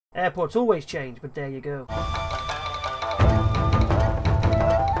Airports always change, but there you go.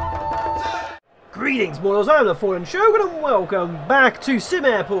 Greetings, mortals, I'm the Fallen Shogun and welcome back to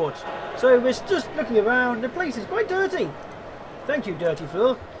SimAirport. So we're just looking around, the place is quite dirty. Thank you, dirty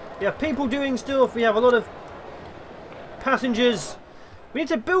floor. We have people doing stuff, we have a lot of passengers. We need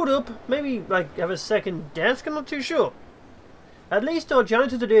to build up, maybe like have a second desk, I'm not too sure. At least our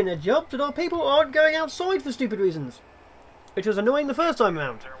janitors are doing their job, and our people aren't going outside for stupid reasons. Which was annoying the first time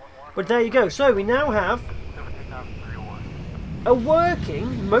around. But there you go, so we now have a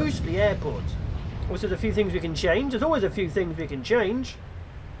working, mostly airport. Also, there's a few things we can change. There's always a few things we can change.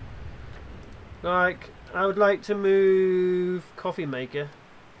 Like, I would like to move coffee maker.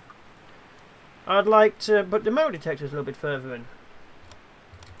 I'd like to put the metal detectors a little bit further in.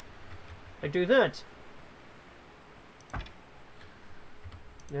 I do that.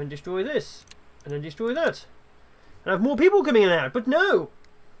 Then destroy this. And then destroy that. And I have more people coming in and out, but no!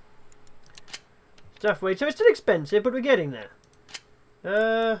 Staff wage, so it's still expensive, but we're getting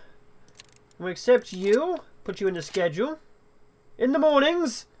there. We'll accept you, put you in the schedule. In the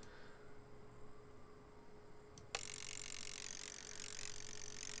mornings!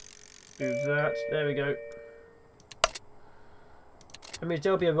 Do that, there we go. I mean,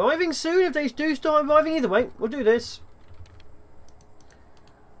 they'll be arriving soon if they do start arriving. Either way, we'll do this.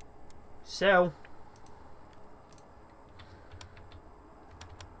 Sell.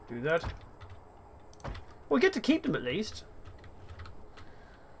 Do that. We'll get to keep them at least.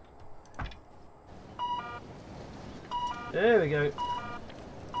 There we go.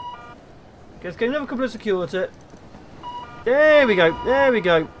 Let's get another couple of security. There we go. There we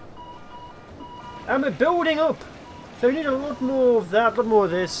go. And we're building up. So we need a lot more of that, a lot more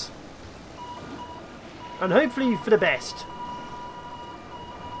of this. And hopefully for the best.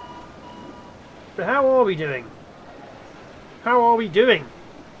 But how are we doing? How are we doing?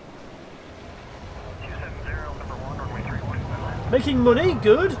 Making money?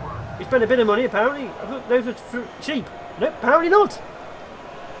 Good. We spent a bit of money apparently. I thought those were cheap. Nope, apparently not.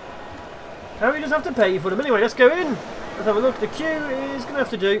 Apparently doesn't have to pay for them. Anyway, let's go in. Let's have a look. The queue is going to have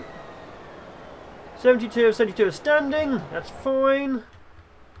to do. 72 of 72 are standing. That's fine.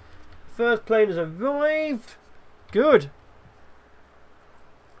 First plane has arrived. Good.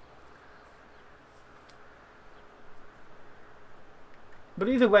 But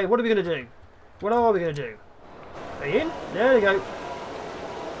either way, what are we going to do? What are we going to do? Are you in? There we go.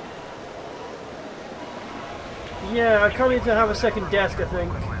 Yeah, I can't need to have a second desk, I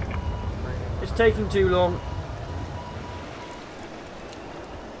think. It's taking too long.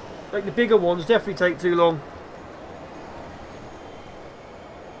 Like the bigger ones definitely take too long.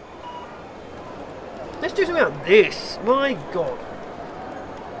 Let's do something about this. My God.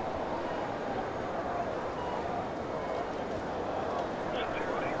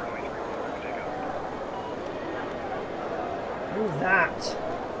 Do that.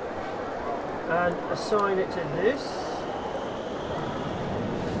 And assign it to this.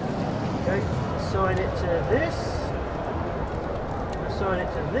 Okay, assign it to this. Assign it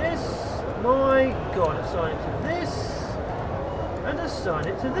to this. My God, assign it to this. And assign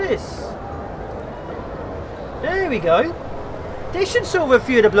it to this. There we go. This should solve a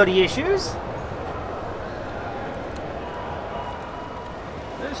few of the bloody issues.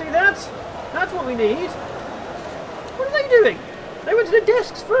 Don't see that? That's what we need. What are they doing? They went to the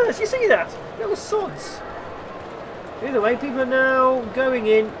desks first. You see that? Little sods. Either way, people are now going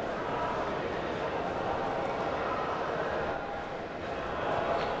in.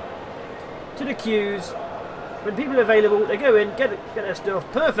 To the queues. When people are available, they go in, get their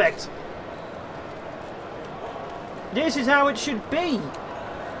stuff. Perfect. This is how it should be.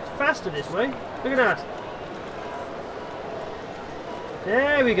 It's faster this way. Look at that.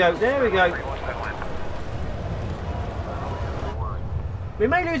 There we go. There we go. We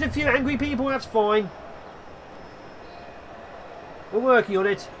may lose a few angry people, that's fine. We're working on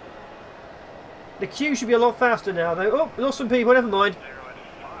it. The queue should be a lot faster now though. Oh, we lost some people, never mind.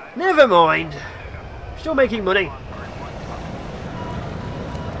 Never mind. Still making money.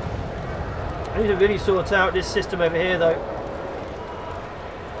 I need to really sort out this system over here though.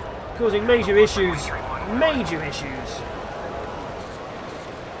 Causing major issues. Major issues.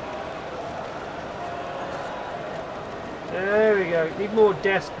 There we go. Need more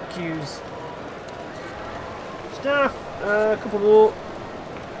desk queues. Staff, a couple more.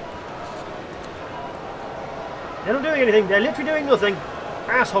 They're not doing anything. They're literally doing nothing.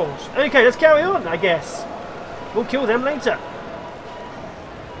 Assholes. Okay, let's carry on, I guess. We'll kill them later.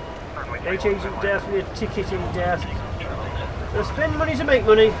 H agent desk, we need a ticketing desk. We'll spend money to make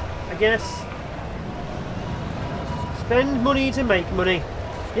money, I guess. Spend money to make money.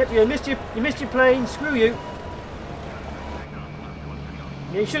 Yep, you missed your plane. Screw you.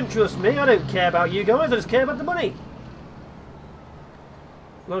 You shouldn't trust me. I don't care about you guys. I just care about the money.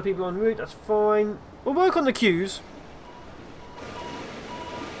 A lot of people en route. That's fine. We'll work on the queues.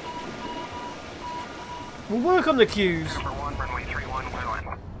 We'll work on the queues.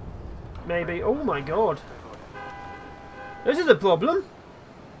 Maybe. Oh my god. This is a problem.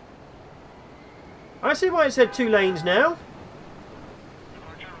 I see why it said 2 lanes now.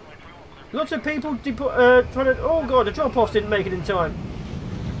 Lots of people trying to... Oh god, the drop-offs didn't make it in time.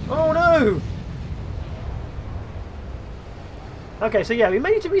 Oh no! Okay, so yeah, we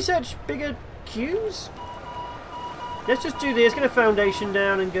may need to research bigger queues. Let's just do this, get a foundation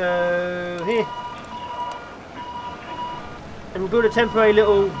down and go here. And we'll build a temporary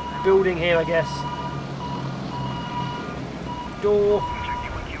little building here, I guess. Door.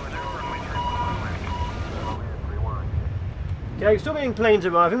 Okay, still getting planes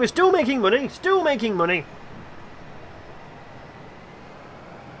arriving. We're still making money. Still making money.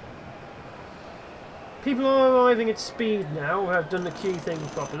 People are arriving at speed now. I've done the queue thing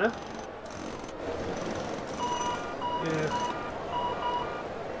properly. Yeah.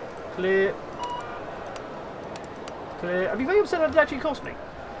 Clear. Clear. I'd be very upset that it actually cost me.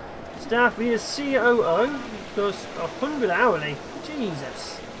 Staff via COO plus 100 hourly.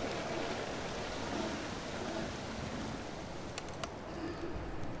 Jesus.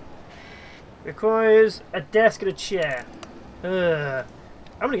 Requires a desk and a chair. I'm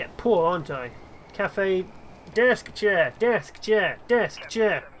gonna get poor, aren't I? Cafe, desk, chair, desk, chair, desk,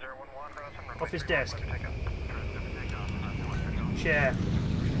 chair. Office desk. Chair.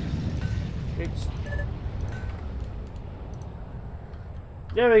 It's...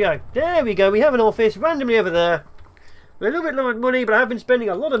 There we go. There we go. We have an office randomly over there. We're a little bit low on money, but I have been spending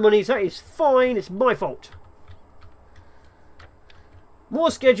a lot of money, so that is fine. It's my fault. More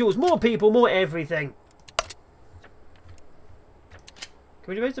schedules, more people, more everything.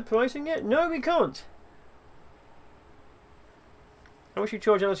 Can we raise the pricing yet? No, we can't. How much you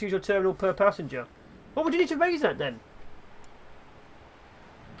charge on a usual terminal per passenger? What would you need to raise that then?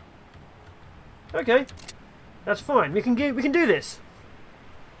 Okay, that's fine. We can do this.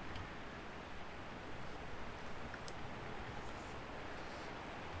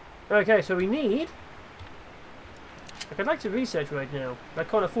 Okay, so we need... I'd like to research right now, but I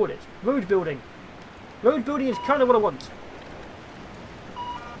can't afford it. Road building. Road building is kind of what I want.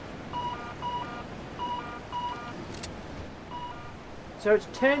 So it's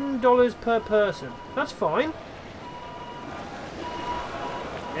 $10 per person. That's fine.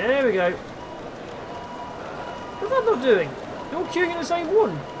 There we go. What's that not doing? They're all queuing in the same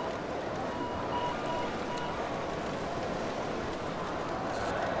one.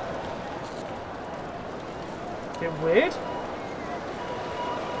 Bit weird.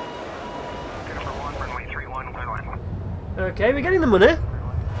 Okay, we're getting the money.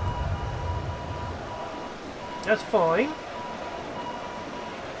 That's fine.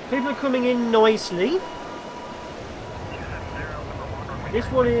 People are coming in nicely. This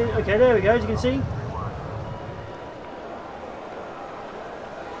one is... Okay, there we go, as you can see.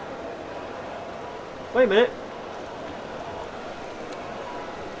 Wait a minute.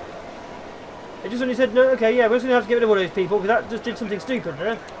 It just only said, no, okay, yeah, we're just going to have to get rid of all those people, because that just did something stupid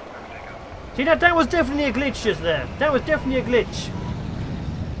there. See, that was definitely a glitch just there. That was definitely a glitch.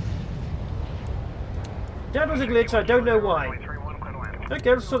 That was a glitch, I don't know why.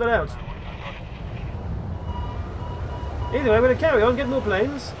 Okay, let's sort that out. Either way, we're going to carry on, get more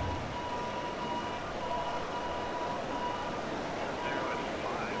planes.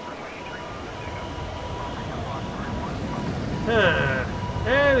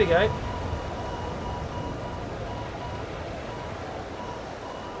 There we go.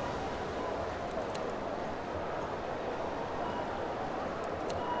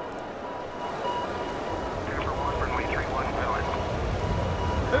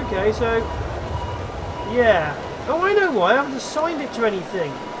 Okay, so... Yeah. Oh, I know why. I haven't assigned it to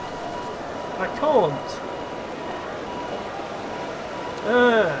anything. I can't.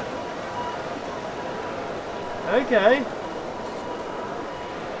 Okay.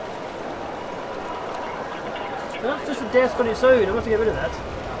 That's just a desk on its own. I'm going to have to get rid of that.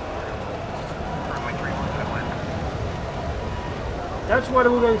 That's why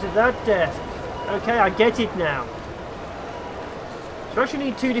they're all going to that desk. Okay, I get it now. So I actually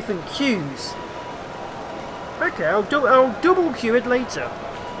need 2 different queues. Okay, I'll double queue it later.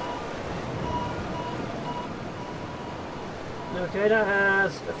 Okay, that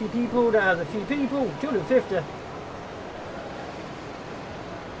has a few people, that has a few people. 250.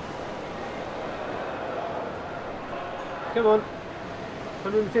 Come on.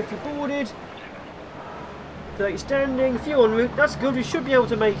 150 boarded. 30 standing. Few en route. That's good. We should be able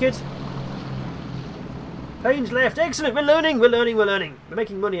to make it. Planes left. Excellent. We're learning. We're learning. We're learning. We're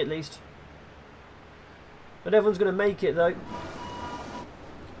making money at least. Not everyone's going to make it though.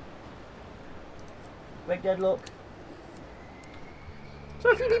 Break deadlock. So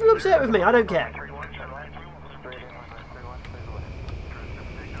a few people are upset with me. I don't care.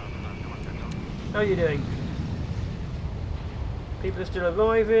 How are you doing? People are still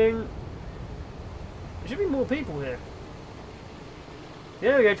arriving. There should be more people here.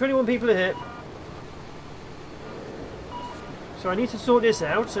 There we go. 21 people are here. So I need to sort this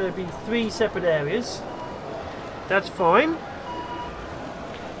out. So it'll be 3 separate areas. That's fine.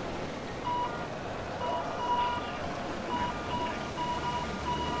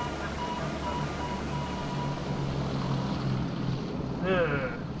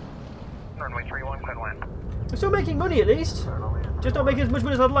 Runway 31, clear to land. We're still making money at least. Just not making as much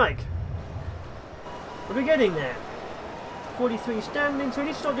money as I'd like. But we're getting there. 43 standing, so we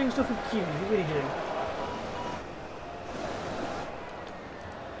need to start doing stuff with queues, we really do.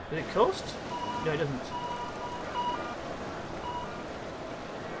 Does it cost? No, it doesn't.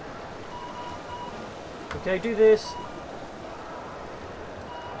 Okay, do this.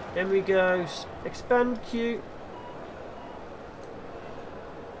 Then we go expand queue.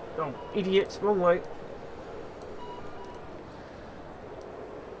 Oh, idiot, wrong way.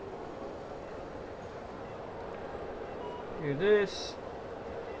 Do this.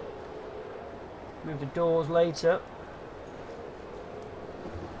 Move the doors later.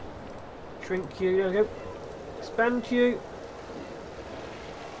 Shrink queue, there we go. Expand queue.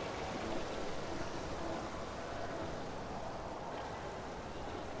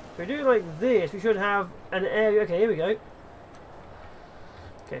 So we do it like this, we should have an area. Okay, here we go.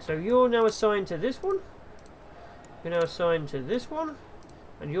 Okay, so you're now assigned to this one. You're now assigned to this one.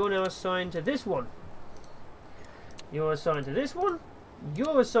 And you're now assigned to this one. You're assigned to this one.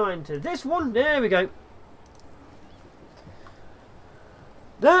 You're assigned to this one. There we go.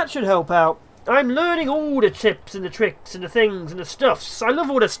 That should help out. I'm learning all the tips and the tricks and the things and the stuffs. I love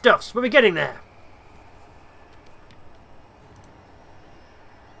all the stuffs, but we're getting there.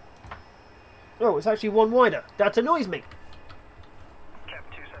 Oh, it's actually one wider. That annoys me.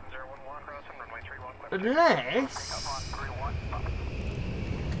 Unless...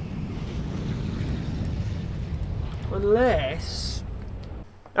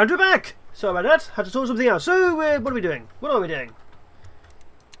 And we're back! Sorry about that. Had to sort something out. So, what are we doing? What are we doing?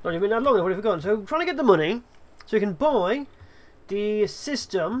 Not even that long enough. What have we forgotten? So, we're trying to get the money so we can buy the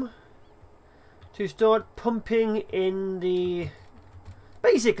system to start pumping in the...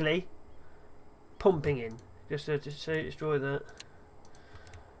 Basically, pumping in. Just say destroy that.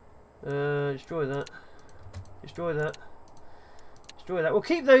 Destroy that. Destroy that. Destroy that. We'll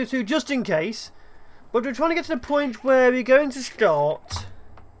keep those two just in case. But we're trying to get to the point where we're going to start...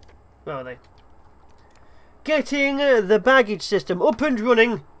 Where are they? Getting the baggage system up and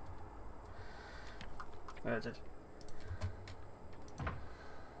running. Where is it?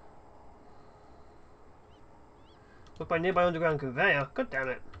 Up by nearby underground conveyor. God damn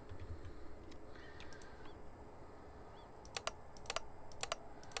it.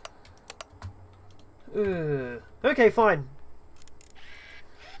 Okay, fine.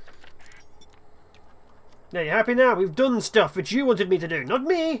 Now you're happy now? We've done stuff which you wanted me to do. Not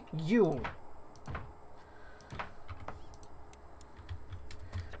me, you.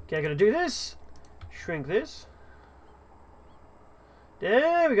 Okay, I'm going to do this. Shrink this.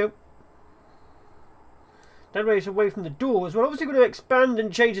 There we go. That way it's away from the doors. We're obviously going to expand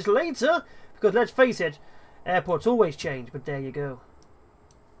and change this later. Because let's face it, airports always change. But there you go.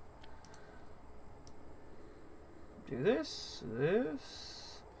 Do this,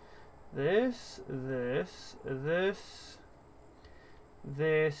 this, this, this, this,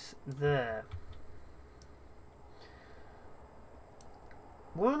 this, there.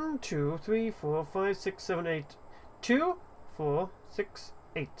 1, 2, 3, 4, 5, 6, 7, 8. 2, 4, 6,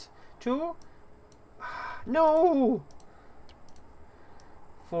 8. 2. No!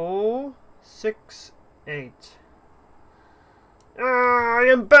 4, 6, 8. I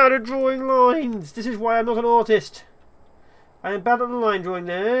am bad at drawing lines. This is why I'm not an artist. I am bad at the line drawing.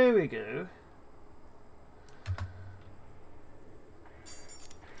 There we go.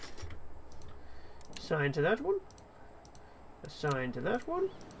 Assign to that one. Assign to that one.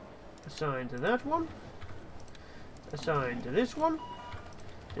 Assign to that one. Assign to this one.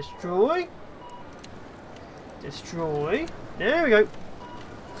 Destroy. Destroy. There we go.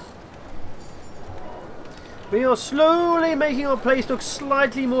 We are slowly making our place look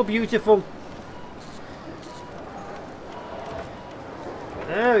slightly more beautiful.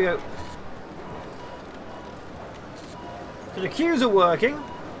 There we go. So the queues are working.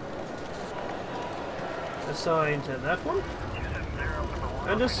 Assign to that one.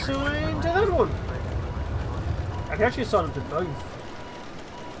 And assign to that one. I can actually assign them to both.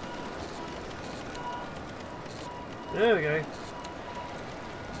 There we go.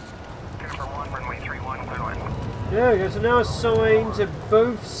 There we go, so now assign to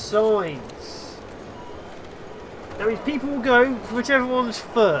both sides. That means people will go for whichever one's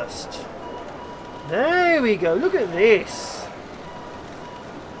first. There we go, look at this.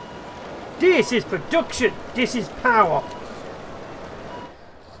 This is production. This is power.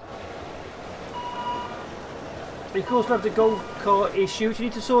 Of course, we have the golf cart issue which you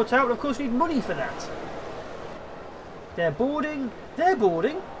need to sort out, and of course you need money for that. They're boarding. They're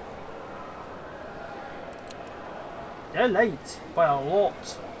boarding. They're late by a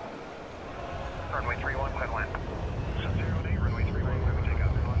lot. Runway 31, clear land. Runway 31, clear take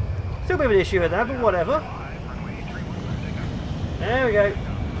off. Still a bit of an issue with that, but whatever. There we go.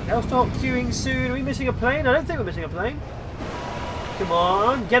 They'll start queuing soon. Are we missing a plane? I don't think we're missing a plane. Come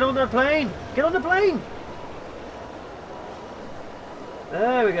on, get on that plane. Get on the plane.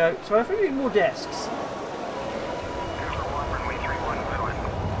 There we go. So I think we need more desks.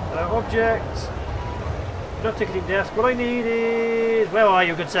 Object. Not ticketing desk. What I need is... Where are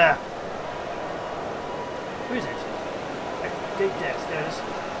you, good sir? Who is it? Gate desk. There it is.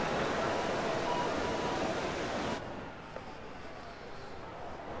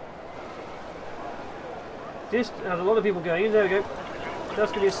 This has a lot of people going in. There we go.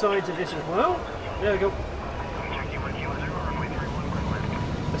 That's going to be assigned to this as well. There we go.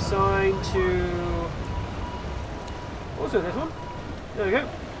 Assigned to... Also this one. There we go.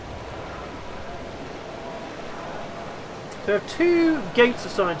 So we have 2 gates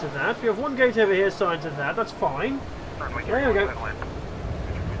assigned to that. We have 1 gate over here assigned to that. That's fine. There we go.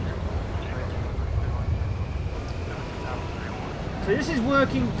 So this is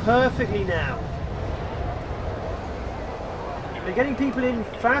working perfectly now. We're getting people in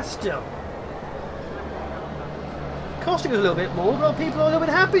faster. Costing us a little bit more, but our people are a little bit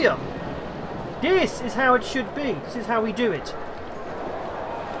happier. This is how it should be. This is how we do it.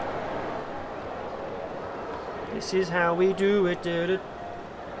 This is how we do it.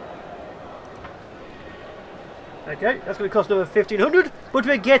 Okay, that's going to cost over 1,500, but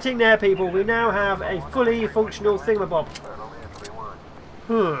we're getting there, people. We now have a fully functional thingamabob.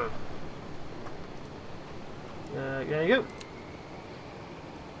 There you go.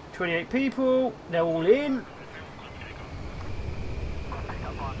 28 people. They're all in.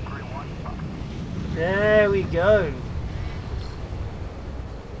 There we go.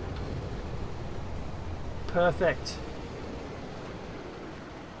 Perfect.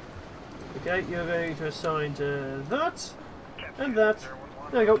 Okay, you're going to assign to that and that.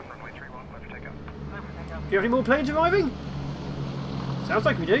 There we go. Do you have any more planes arriving? Sounds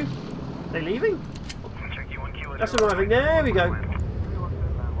like we do. Are they leaving? That's arriving. There we go.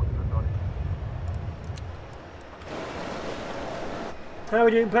 How are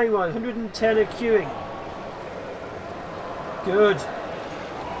we doing plane wise? 110 are queuing. Good.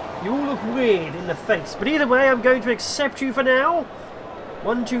 You all look weird in the face, but either way, I'm going to accept you for now.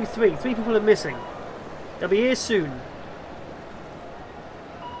 1, 2, 3. 3 people are missing. They'll be here soon.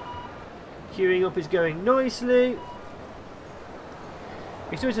 Queuing up is going nicely.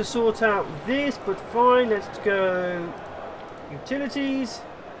 We still need to sort out this, but fine. Let's go. Utilities.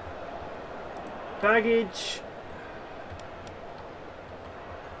 Baggage.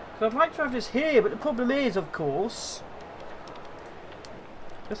 So I'd like to have this here, but the problem is, of course...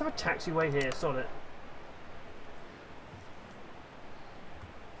 Let's have a taxiway here, solid.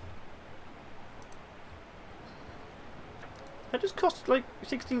 That just cost like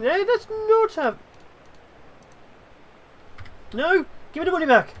 16 there. Let's not have. No! Give me the money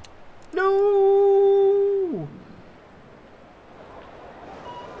back! No!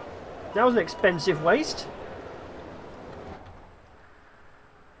 That was an expensive waste.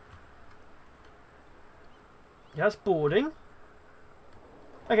 That's boarding.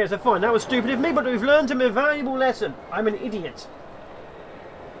 Okay, so fine, that was stupid of me, but we've learned a valuable lesson. I'm an idiot.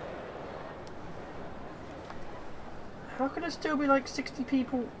 How can there still be like 60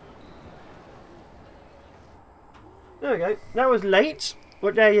 people? There we go. That was late,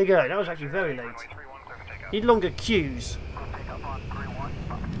 but there you go. That was actually very late. Need longer queues.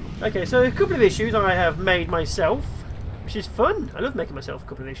 Okay, so a couple of issues I have made myself, which is fun. I love making myself a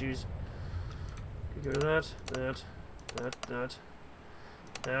couple of issues. Go to that, that,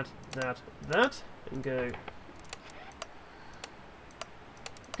 and go.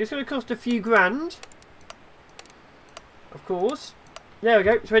 It's going to cost a few grand, of course. There we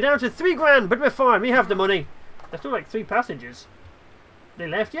go. So we're down to 3 grand, but we're fine. We have the money. There's still like 3 passengers. They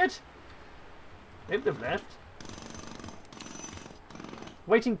left yet? I hope they've left.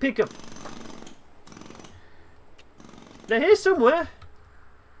 Waiting pickup. They're here somewhere.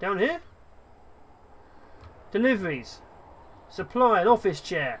 Down here. Deliveries. Supply, an office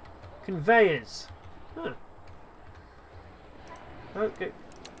chair. Conveyors. Huh. Okay.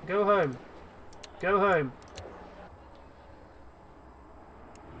 Go home. Go home.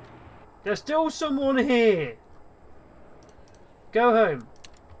 There's still someone here. Go home.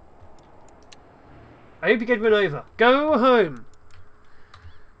 I hope you get run over. Go home.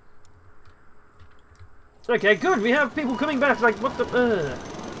 Okay, good. We have people coming back. Like, what the...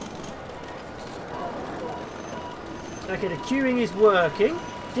 Okay, the queuing is working.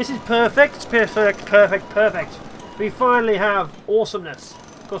 This is perfect. Perfect, perfect, perfect. We finally have awesomeness.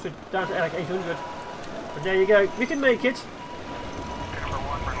 Of course, we're down to like 800. But there you go. We can make it.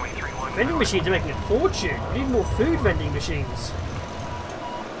 Vending machines are making a fortune. We need more food vending machines.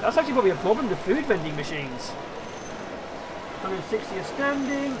 That's actually probably a problem, the food vending machines. 160 are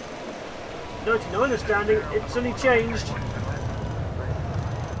standing. 99 are standing. It's only changed.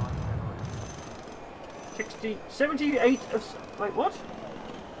 60, 78 of... Wait, what?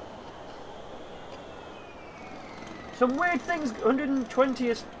 Some weird things. 120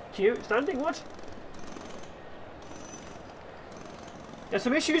 is standing. What? There's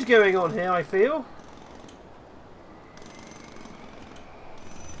some issues going on here, I feel.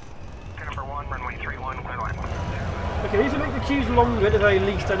 Number 1, runway 31, clear line. Okay, we need to make the queues longer at the very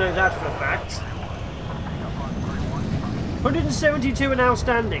least, I know that for a fact. 172 are now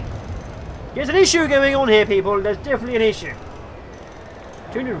standing. There's an issue going on here, people. There's definitely an issue.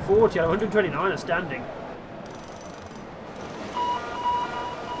 240 out of 129 are standing.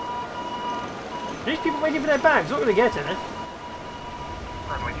 These people waiting for their bags, not going to get any.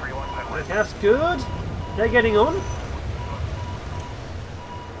 Runway 31, clear line. Okay, that's good. They're getting on.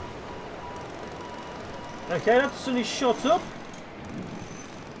 Okay, that's suddenly shot up.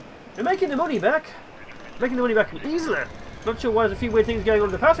 They're making the money back. Making the money back easily. Not sure why there's a few weird things going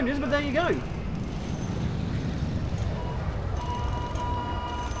on with the passengers, but there you go.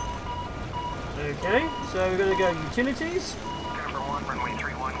 Okay, so we're going to go utilities. Number 1, runway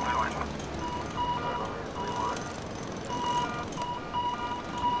 31, clear line.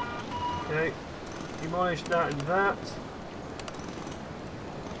 Okay, demolish that and that.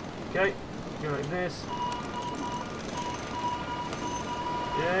 Okay, go like this.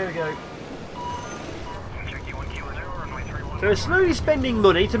 There we go. So we're slowly spending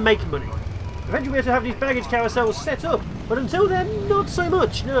money to make money. Eventually we have to have these baggage carousels set up, but until then, not so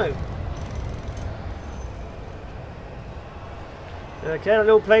much, no. Okay, that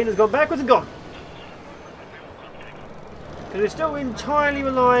little plane has gone backwards and gone. Because we're still entirely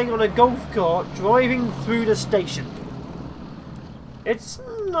relying on a golf cart driving through the station. It's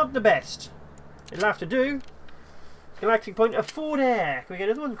not the best. It'll have to do. Galactic Point, a Ford Air. Can we get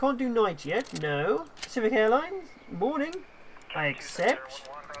another one? Can't do night yet. No. Pacific Airlines. Morning. I accept.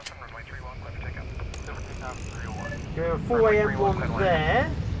 Go a 4 AM one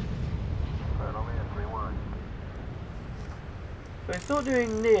there. So it's not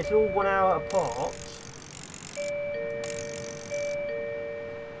doing this, all 1 hour apart.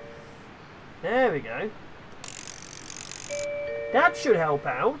 There we go. That should help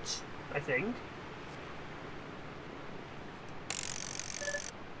out, I think.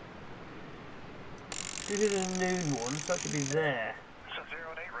 This is a noon one, so that should be there.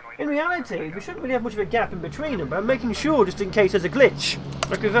 In reality, we shouldn't really have much of a gap in between them, but I'm making sure just in case there's a glitch.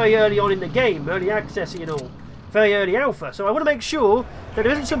 Like we're very early on in the game, early accessing and all. Very early alpha, so I want to make sure that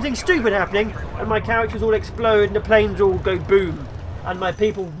there isn't something stupid happening and my characters all explode and the planes all go boom and my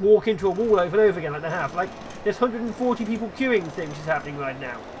people walk into a wall over and over again like they have. Like, there's 140 people queuing things is happening right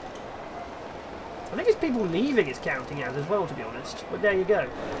now. I think it's people leaving it's counting as well, to be honest. But there you go.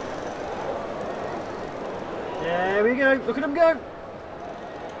 There we go. Look at them go.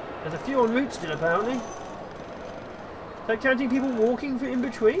 There's a few en route still, apparently. Is that counting people walking for in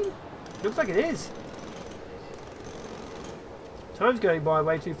between? Looks like it is. Time's going by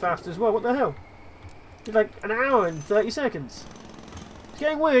way too fast as well. What the hell? It's like an hour and 30 seconds. It's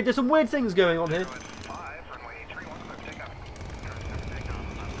getting weird. There's some weird things going on here.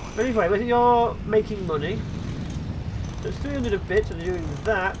 But anyway, we are making money. So it's 300 a bit, so doing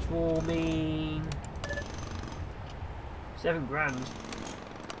that will mean 7 grand.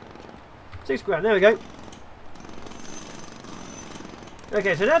 6 grand, there we go.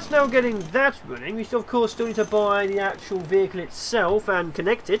 Okay, so that's now getting that running. We still, of course, still need to buy the actual vehicle itself and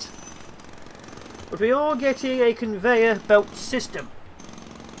connect it. But we are getting a conveyor belt system.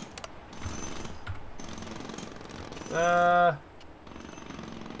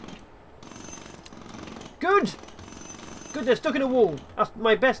 Good! Good, they're stuck in a wall. That's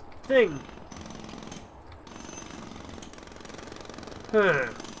my best thing. Huh.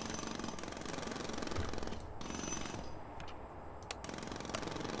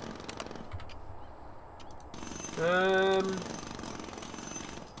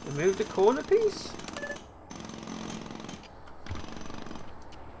 Remove the corner piece?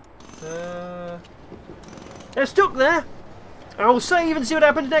 They're stuck there. I'll save and see what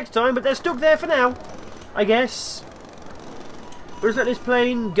happens next time, but they're stuck there for now, I guess. We'll just let this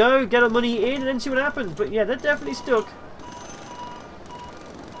plane go, get our money in, and then see what happens. But yeah, they're definitely stuck.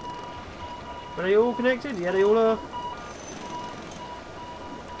 Are they all connected? Yeah, they all are.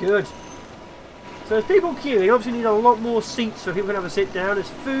 Good. So there's people queuing. Obviously need a lot more seats so people can have a sit down. There's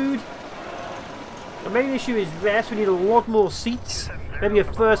food. The main issue is rest. We need a lot more seats. Maybe a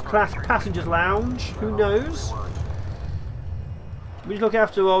first class passengers lounge. Who knows? We just look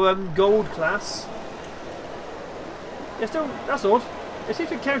after our gold class. Yeah, still, that's odd. It seems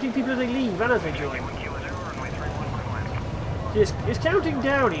to be counting people as they leave and as they join. It's counting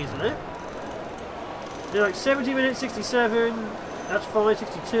down, isn't it? They're like 70 minutes, 67. That's fine.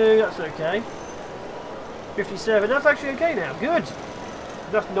 62. That's okay. 57. That's actually okay now. Good.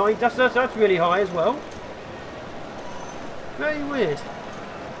 That's 9. That's really high as well. Very weird.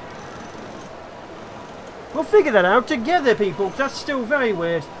 We'll figure that out together, people. That's still very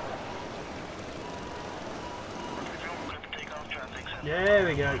weird. There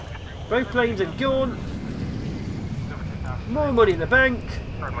we go. Both planes are gone. More money in the bank.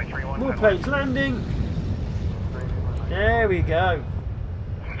 More planes landing. There we go.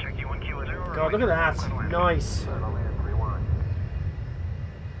 God, look at that. Nice.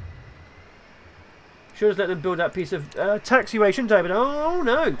 Should have let them build that piece of taxiway, shouldn't I? But oh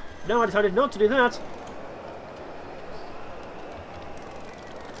no. No, I decided not to do that.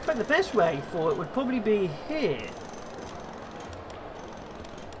 I think the best way for it would probably be here.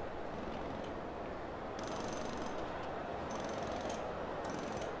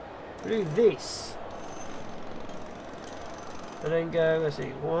 Do this. And then go, let's see,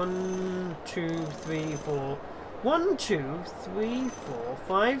 1, 2, 3, 4. 1, 2, 3, 4,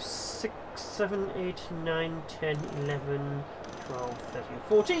 5, 6, 7, 8, 9, 10, 11, 12, 13,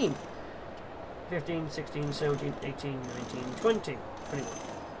 14. 15, 16, 17, 18, 19, 20, 21.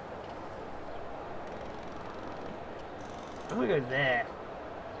 I'm going to go there.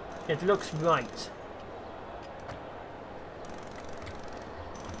 It looks right.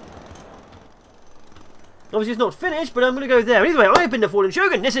 Obviously it's not finished, but I'm going to go there. Anyway, I've been the Fallen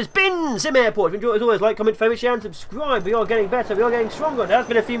Shogun. This has been SimAirport. If you enjoyed it, as always, like, comment, favourite, share and subscribe. We are getting better. We are getting stronger. There has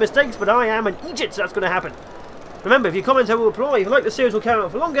been a few mistakes, but I am an Egypt, so that's going to happen. Remember, if you comment, I will reply. If you like the series, we'll carry on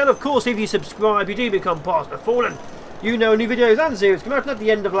for longer. And, of course, if you subscribe, you do become part of the Fallen. You know new videos and series come out. And at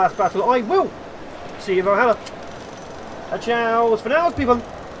the end of the last battle, I will see you, Valhalla. A ciao. For now, people.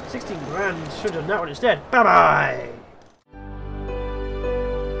 16 grand. Should have done that one instead. Bye-bye.